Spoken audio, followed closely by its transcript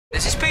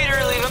This is Peter.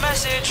 Leave a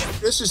message.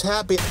 This is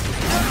Happy.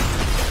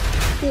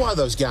 Who are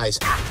those guys?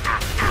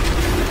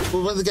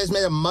 One of the guys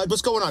made of mud?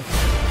 What's going on?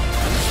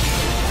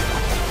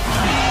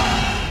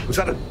 Was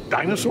that a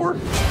dinosaur?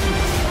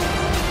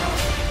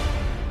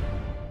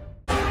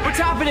 What's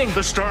happening?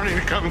 They're starting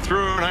to come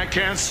through and I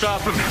can't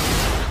stop them.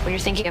 When you're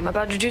thinking, I'm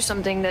about to do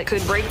something that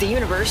could break the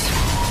universe,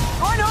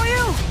 Oh, I know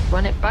you.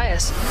 run it by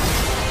us.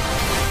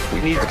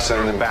 We need to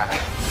send them back.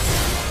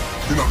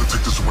 You're not gonna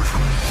take this away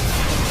from me.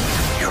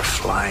 You're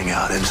flying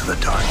out into the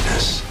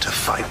darkness to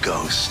fight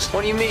ghosts.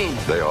 What do you mean?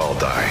 They all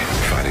die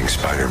fighting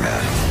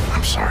Spider-Man.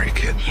 I'm sorry,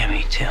 kid. Yeah,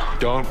 me too.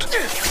 Don't.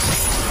 There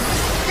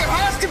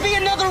has to be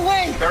another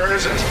way. There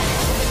isn't.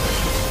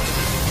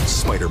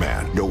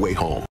 Spider-Man, No Way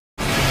Home.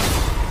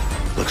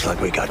 Looks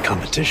like we got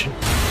competition.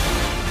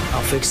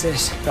 I'll fix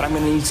this, but I'm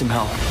gonna need some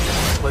help.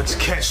 Let's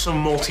catch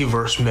some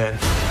multiverse men.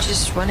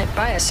 Just run it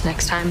by us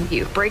next time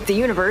you break the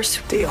universe.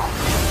 Deal.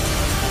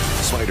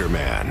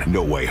 Spider-Man,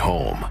 No Way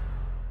Home.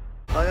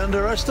 I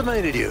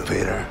underestimated you,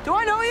 Peter. Do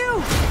I know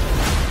you?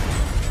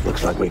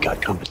 Looks like we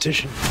got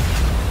competition.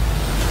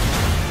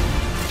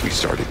 We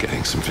started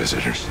getting some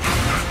visitors.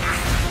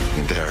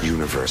 In their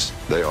universe,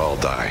 they all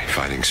die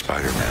fighting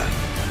Spider-Man.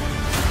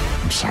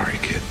 I'm sorry,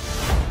 kid.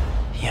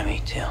 Yeah,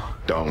 me too.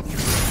 Don't.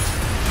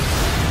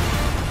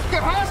 There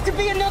has to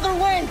be another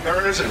way.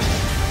 There isn't.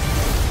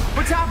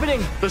 What's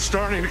happening? They're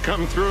starting to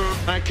come through.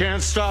 I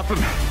can't stop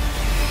them.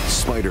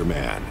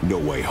 Spider-Man, No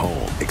Way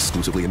Home.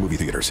 Exclusively in movie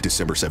theaters,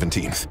 December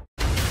 17th.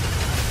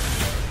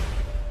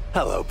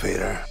 Hello,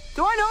 Peter.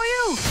 Do I know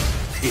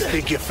you? You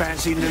think your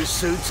fancy new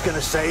suit's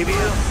gonna save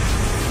you?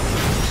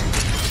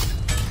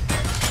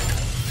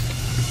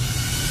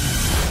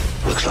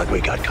 Looks like we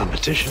got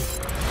competition.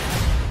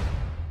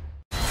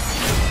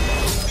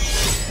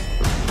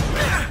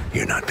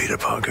 You're not Peter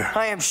Parker.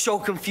 I am so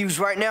confused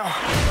right now.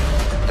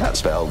 That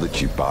spell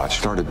that you botched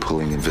started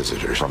pulling in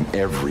visitors from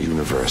every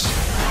universe.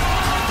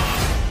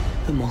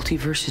 The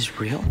multiverse is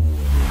real?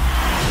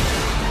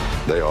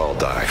 They all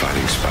die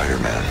fighting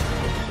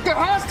Spider-Man. There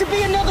has to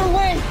be another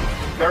way.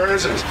 There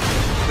isn't.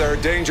 They're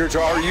a danger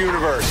to our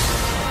universe.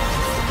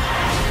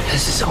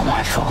 This is all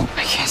my fault.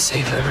 I can't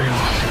save everyone.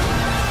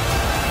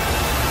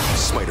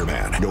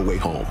 Spider-Man, No Way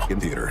Home. In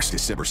theaters,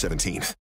 December 17th.